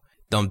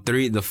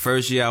 the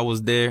first year I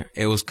was there,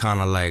 it was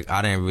kind of like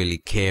I didn't really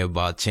care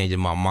about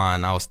changing my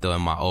mind. I was still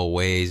in my old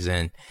ways,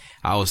 and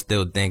I was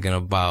still thinking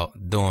about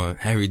doing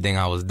everything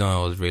I was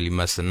doing was really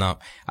messing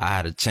up. I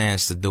had a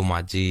chance to do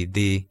my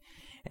GED,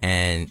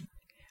 and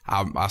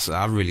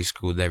I really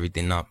screwed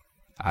everything up.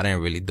 I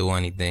didn't really do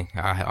anything.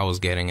 I was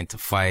getting into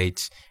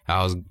fights.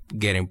 I was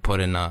getting put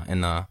in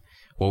a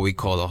what we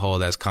call the hall.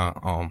 That's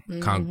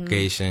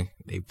congregation.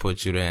 They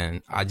put you there,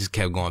 and I just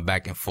kept going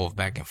back and forth.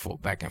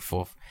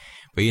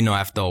 But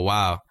after a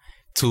while,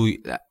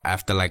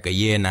 after like a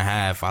year and a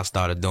half, I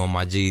started doing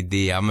my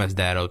GED. I messed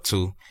that up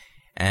too,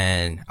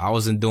 and I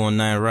wasn't doing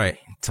nothing right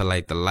till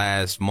like the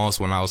last months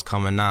when I was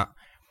coming out.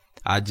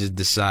 I just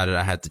decided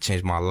I had to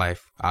change my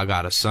life. I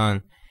got a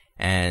son.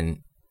 And,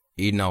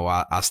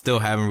 I still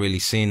haven't really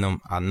seen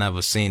them. I've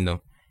never seen them.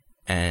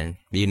 And,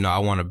 I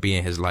want to be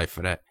in his life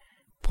for that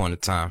point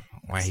of time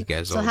when he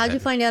gets older. So how'd you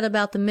find out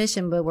about the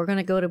mission? But we're going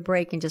to go to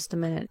break in just a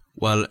minute.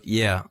 Well,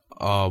 yeah.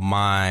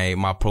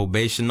 My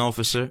probation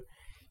officer,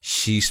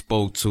 she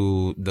spoke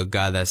to the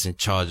guy that's in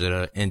charge of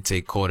the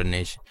intake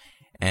coordination.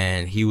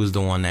 And she was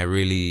the one that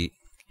really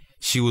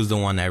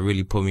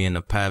put me in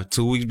the path.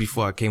 2 weeks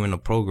before I came in the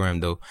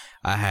program, though,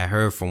 I had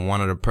heard from one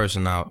of the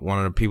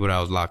people that I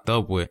was locked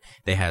up with.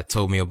 They had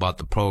told me about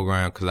the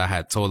program because I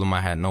had told them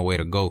I had nowhere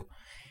to go.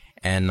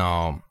 And,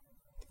 I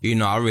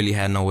really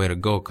had nowhere to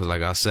go because,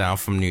 like I said, I'm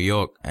from New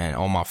York and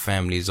all my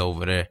family is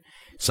over there.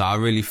 So I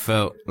really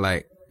felt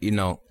like,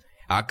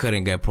 I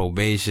couldn't get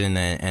probation,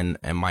 and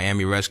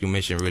Miami Rescue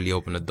Mission really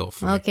opened the door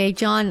for me. Okay,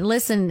 John,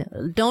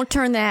 listen, don't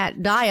turn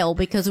that dial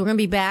because we're going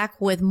to be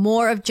back with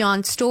more of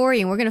John's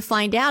story, and we're going to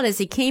find out as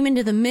he came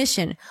into the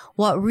mission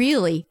what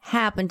really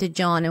happened to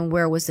John and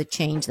where was the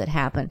change that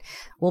happened.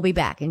 We'll be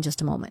back in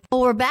just a moment. Well,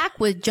 we're back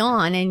with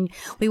John, and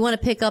we want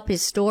to pick up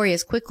his story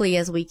as quickly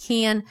as we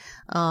can.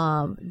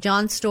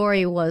 John's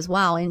story was,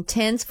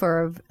 intense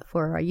for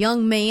a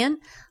young man.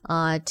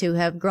 To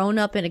have grown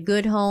up in a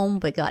good home,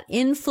 but got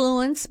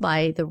influenced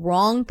by the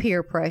wrong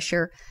peer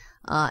pressure,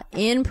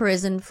 in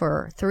prison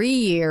for 3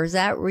 years.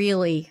 That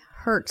really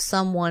hurt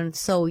someone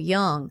so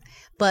young.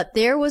 But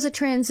there was a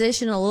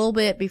transition a little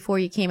bit before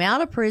you came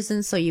out of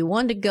prison, so you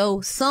wanted to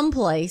go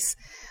someplace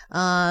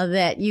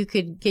that you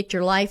could get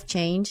your life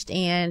changed,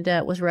 and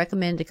it was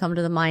recommended to come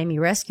to the Miami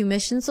Rescue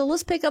Mission. So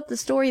let's pick up the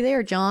story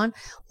there, John.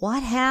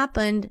 What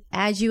happened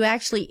as you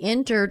actually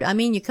entered? I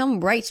mean, you come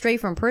right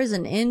straight from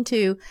prison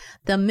into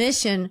the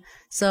mission,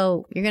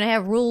 so you're going to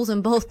have rules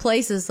in both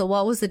places. So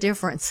what was the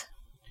difference?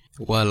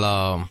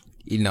 Well,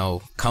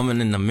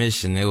 coming in the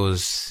mission, it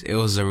was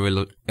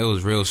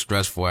real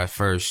stressful at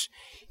first.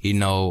 You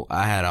know,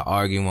 I had an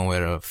argument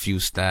with a few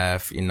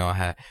staff. You know, I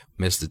had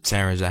Mr.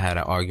 Terrence, I had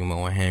an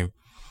argument with him.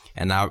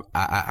 And I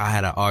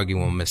had an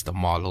argument with Mr.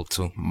 Marlowe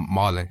too,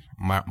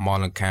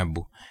 Marlon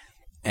Campbell.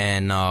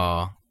 And,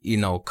 you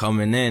know,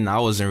 coming in, I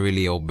wasn't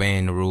really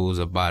obeying the rules,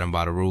 abiding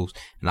by the rules.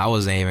 And I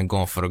wasn't even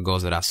going for the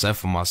goals that I set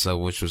for myself,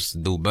 which was to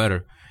do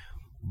better.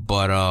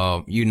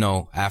 But, you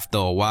know, after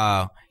a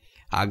while,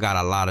 I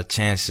got a lot of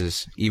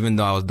chances. Even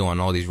though I was doing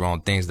all these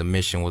wrong things, the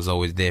mission was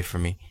always there for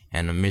me.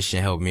 And the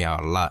mission helped me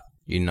out a lot,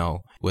 you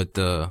know, with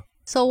the...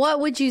 So what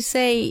would you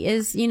say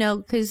is, you know,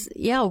 because,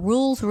 yeah,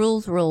 rules.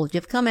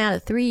 You've come out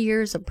of 3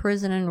 years of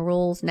prison and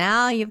rules.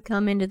 Now you've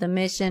come into the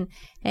mission.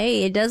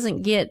 Hey, it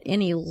doesn't get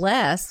any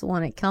less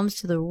when it comes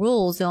to the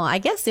rules. You know, I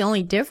guess the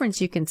only difference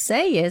you can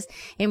say is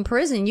in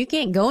prison, you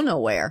can't go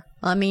nowhere.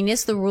 I mean,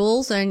 it's the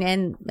rules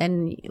and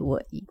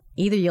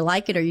either you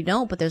like it or you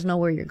don't, but there's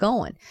nowhere you're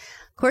going.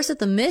 Of course, at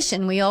the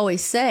mission, we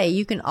always say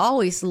you can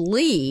always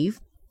leave.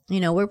 You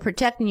know, we're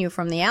protecting you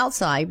from the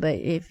outside, but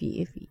if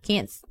you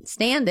can't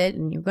stand it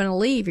and you're going to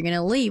leave, you're going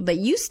to leave. But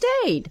you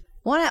stayed.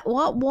 What,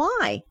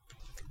 why?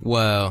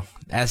 Well,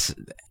 that's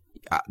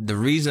the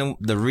real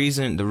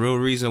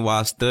reason why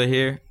I stood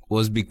here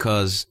was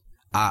because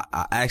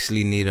I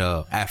actually need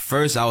at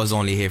first I was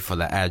only here for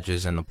the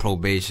address and the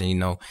probation, you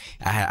know.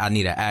 I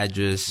need an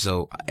address.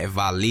 So if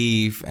I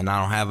leave and I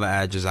don't have an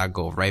address, I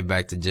go right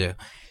back to jail.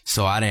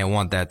 So I didn't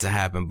want that to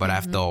happen. But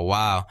after a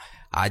while,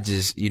 I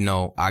just, you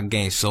know, I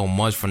gained so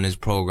much from this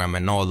program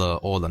and all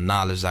the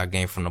knowledge I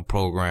gained from the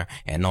program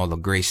and all the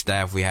great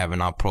staff we have in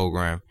our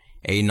program.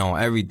 And, you know,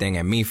 everything,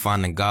 and me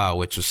finding God,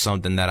 which was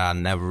something that I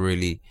never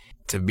really,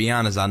 to be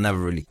honest, I never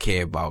really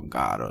cared about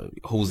God or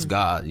who's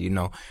God, you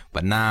know.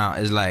 But now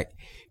it's like,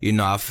 you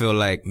know, I feel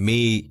like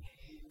me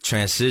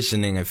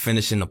transitioning and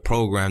finishing the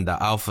program,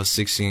 the Alpha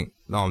 16,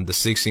 the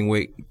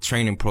 16-week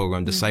training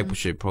program,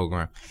 discipleship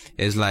program,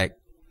 is like,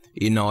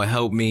 you know, it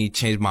helped me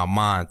change my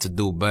mind to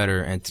do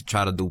better and to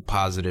try to do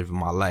positive in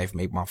my life,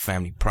 make my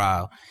family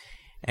proud.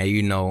 And,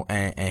 you know,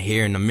 and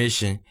here in the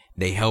mission,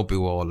 they help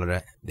you with all of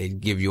that. They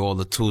give you all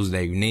the tools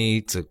that you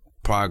need to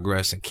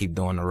progress and keep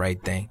doing the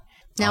right thing.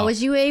 Now,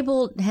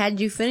 had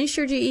you finished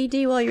your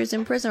GED while you was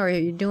in prison, or are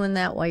you doing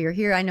that while you're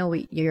here? I know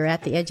you're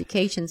at the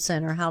education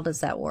center. How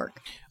does that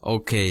work?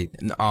 Okay.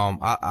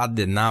 I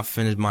did not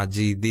finish my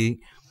GED.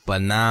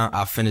 But now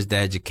I finished the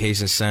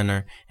education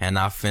center and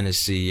I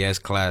finished CES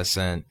class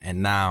and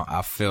now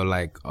I feel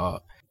like,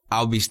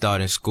 I'll be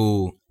starting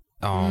school.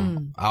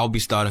 I'll be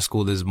starting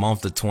school this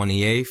month, the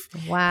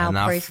 28th. Wow. And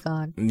praise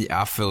God.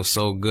 I feel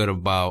so good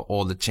about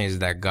all the changes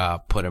that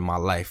God put in my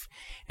life.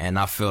 And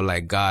I feel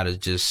like God is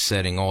just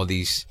setting all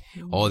these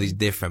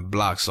different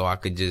blocks so I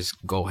could just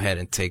go ahead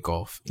and take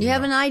off. You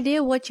have an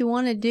idea what you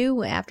want to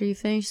do after you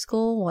finish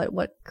school?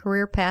 What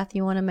career path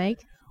you want to make?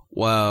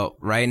 Well,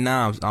 right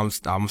now I'm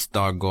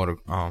start going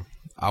to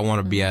I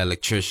want to be an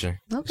electrician.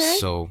 Okay.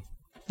 So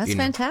that's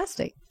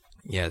fantastic.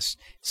 Yes.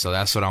 So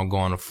that's what I'm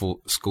going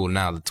to school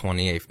now, the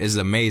 28th. It's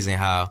amazing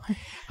how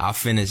I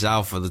finish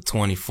out for the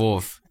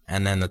 24th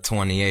and then the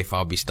 28th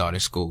I'll be starting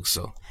school.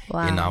 So,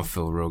 wow. You know, I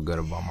feel real good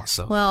about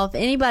myself. Well, if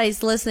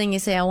anybody's listening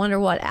and say, I wonder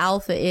what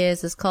Alpha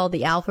is, it's called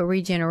the Alpha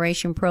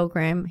Regeneration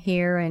Program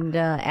here. And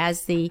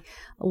as the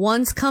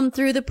ones come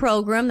through the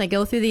program, they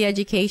go through the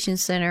education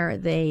center.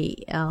 They,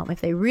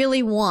 if they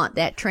really want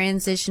that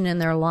transition in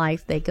their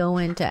life, they go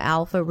into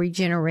Alpha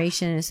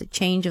Regeneration. It's a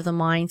change of the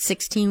mind,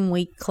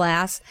 16-week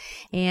class.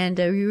 And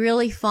you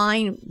really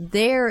find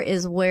there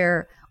is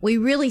where we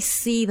really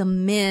see the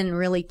men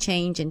really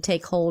change and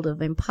take hold of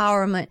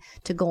empowerment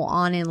to go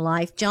on in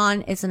life.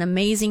 John, it's an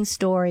amazing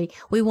story.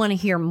 We want to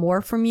hear more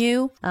from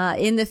you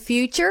in the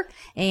future,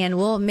 and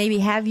we'll maybe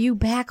have you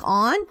back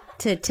on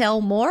to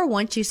tell more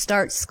once you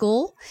start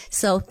school.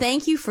 So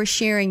thank you for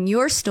sharing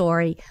your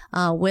story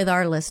with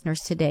our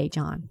listeners today,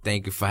 John.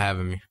 Thank you for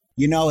having me.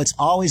 You know, it's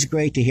always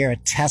great to hear a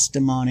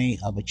testimony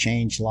of a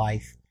changed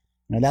life.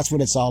 You know, that's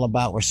what it's all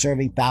about. We're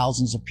serving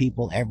thousands of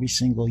people every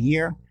single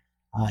year.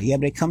 But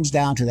it comes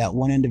down to that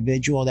one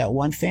individual, that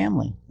one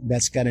family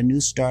that's got a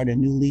new start, a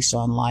new lease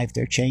on life.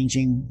 They're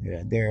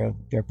changing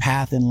their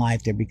path in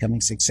life. They're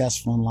becoming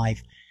successful in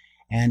life.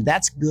 And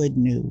that's good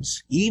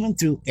news. Even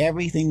through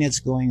everything that's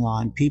going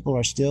on, people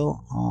are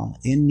still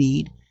in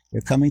need.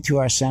 They're coming to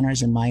our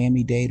centers in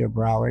Miami-Dade or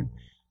Broward.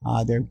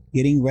 They're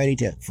getting ready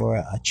for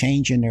a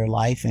change in their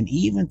life. And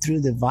even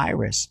through the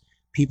virus,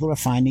 people are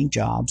finding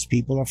jobs.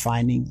 People are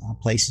finding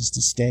places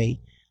to stay.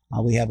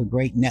 We have a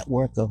great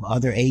network of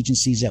other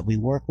agencies that we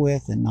work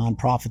with and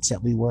nonprofits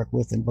that we work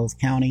with in both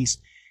counties.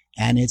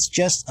 And it's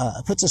just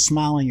puts a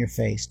smile on your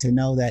face to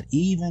know that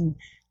even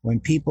when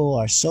people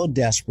are so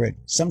desperate,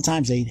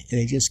 sometimes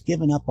they just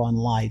given up on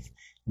life,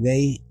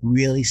 they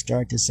really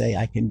start to say,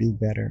 I can do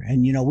better.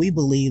 And, you know, we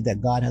believe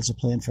that God has a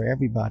plan for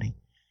everybody.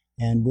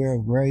 And we're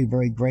very,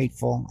 very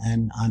grateful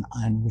and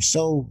we're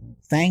so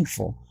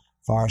thankful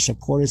for our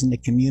supporters in the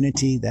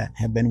community that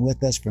have been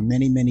with us for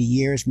many, many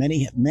years.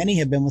 Many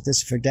have been with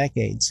us for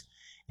decades,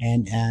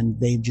 and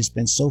they've just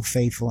been so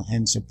faithful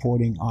in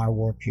supporting our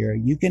work here.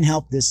 You can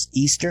help this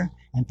Easter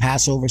and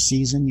Passover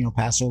season. You know,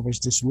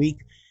 Passover's this week.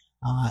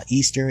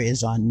 Easter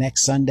is on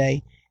next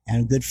Sunday,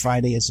 and Good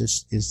Friday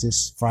is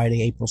this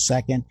Friday, April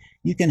 2nd.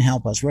 You can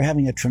help us. We're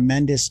having a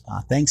tremendous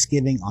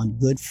Thanksgiving on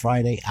Good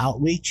Friday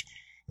outreach.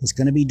 It's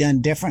going to be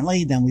done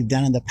differently than we've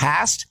done in the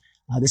past.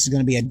 This is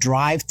going to be a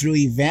drive-through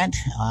event.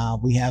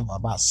 We have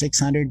about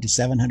 600 to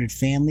 700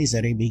 families that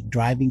are going to be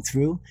driving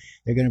through.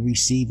 They're going to be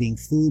receiving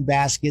food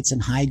baskets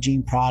and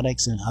hygiene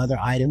products and other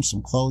items,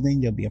 some clothing.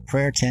 There'll be a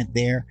prayer tent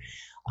there.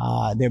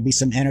 There'll be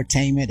some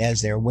entertainment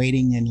as they're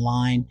waiting in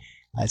line.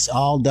 It's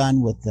all done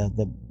with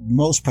the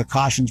most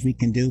precautions we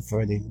can do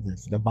for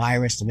the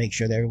virus to make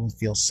sure that everyone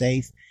feels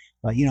safe.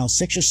 But,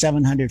 600 or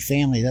 700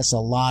 families, that's a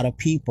lot of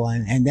people.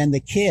 And then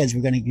the kids,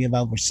 we're going to give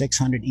over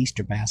 600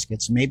 Easter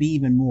baskets, maybe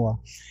even more.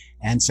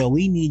 And so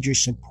we need your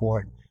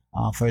support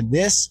for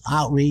this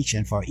outreach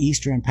and for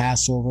Easter and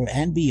Passover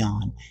and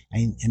beyond.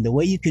 And the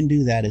way you can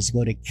do that is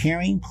go to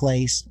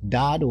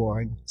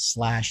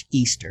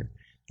caringplace.org/Easter.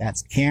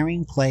 That's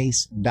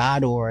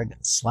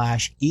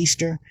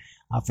caringplace.org/Easter.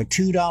 For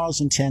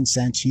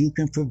 $2.10, you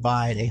can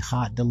provide a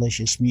hot,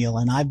 delicious meal.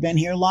 And I've been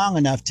here long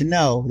enough to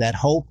know that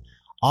hope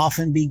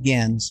often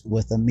begins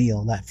with a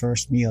meal, that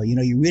first meal.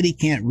 You really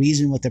can't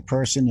reason with a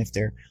person if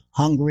they're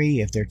hungry,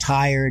 if they're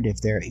tired,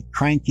 if they're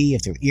cranky,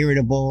 if they're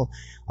irritable,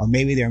 or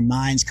maybe their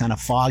mind's kind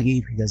of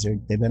foggy because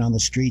they've been on the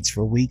streets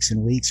for weeks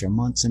and weeks or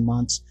months and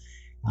months.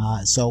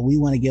 So we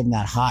want to give them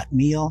that hot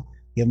meal,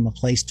 give them a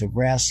place to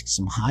rest,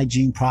 some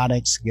hygiene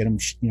products, get them,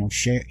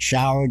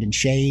 showered and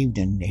shaved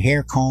and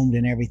hair combed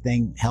and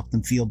everything, help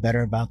them feel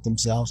better about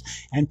themselves.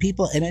 And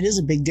it is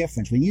a big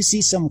difference. When you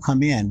see someone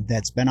come in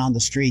that's been on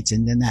the streets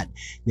and then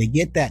they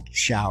get that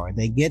shower,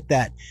 they get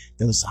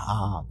those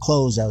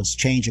clothes, those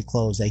change of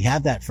clothes, they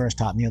have that first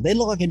hot meal, they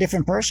look like a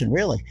different person,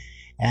 really.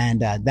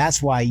 And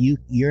that's why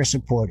your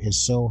support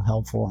is so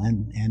helpful,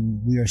 and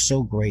we are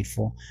so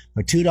grateful.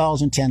 For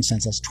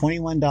 $2.10, that's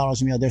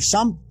 $21 a meal. There's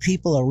some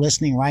people are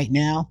listening right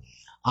now.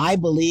 I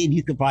believe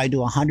you could probably do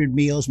 100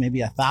 meals,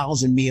 maybe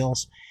 1,000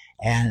 meals,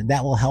 and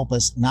that will help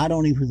us not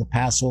only through the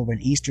Passover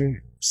and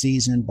Easter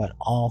season, but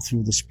all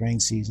through the spring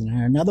season.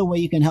 And another way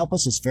you can help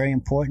us is very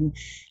important.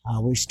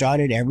 We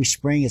started every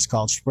spring. It's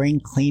called Spring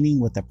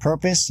Cleaning with a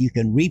Purpose. You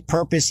can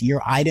repurpose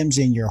your items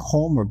in your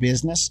home or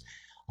business.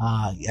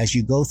 As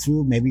you go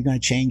through, maybe you're going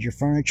to change your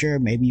furniture.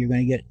 Maybe you're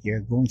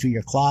going through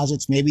your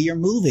closets. Maybe you're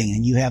moving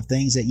and you have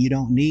things that you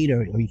don't need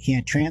or you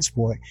can't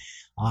transport.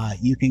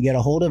 You can get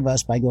a hold of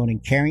us by going to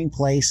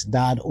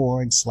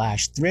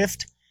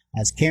caringplace.org/thrift.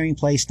 That's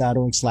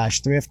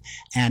caringplace.org/thrift.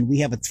 And we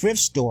have a thrift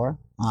store,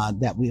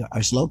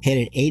 is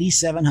located at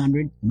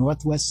 8700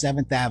 Northwest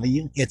 7th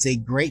Avenue. It's a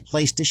great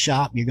place to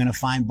shop. You're going to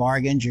find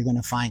bargains. You're going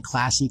to find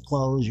classy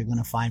clothes. You're going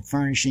to find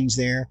furnishings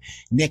there,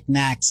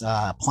 knickknacks,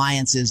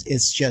 appliances.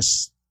 It's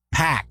just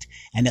packed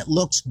and it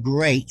looks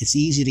great. It's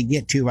easy to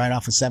get to right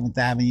off of 7th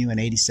Avenue and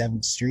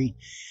 87th Street.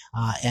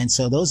 And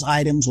so those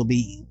items will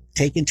be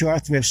taken to our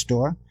thrift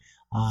store,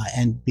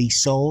 and be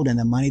sold. And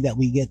the money that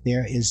we get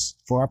there is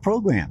for our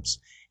programs.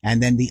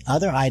 And then the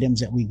other items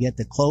that we get,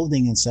 the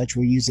clothing and such,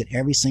 we use it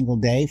every single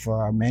day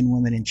for our men,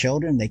 women, and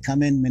children. They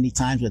come in many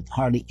times with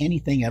hardly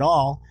anything at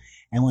all.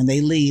 And when they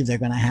leave, they're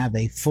going to have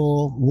a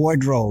full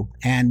wardrobe.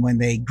 And when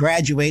they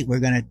graduate, we're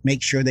going to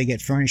make sure they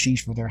get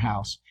furnishings for their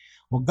house.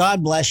 Well,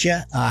 God bless you.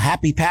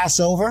 Happy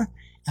Passover.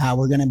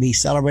 We're going to be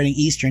celebrating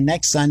Easter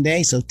next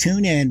Sunday. So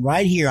tune in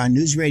right here on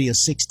News Radio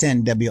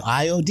 610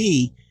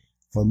 WIOD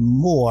for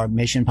more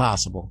Mission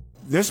Possible.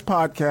 This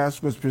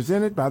podcast was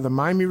presented by the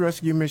Miami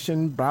Rescue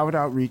Mission Broward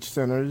Outreach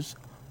Centers,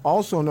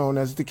 also known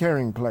as The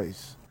Caring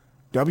Place.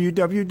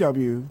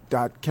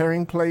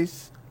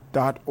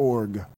 www.caringplace.org.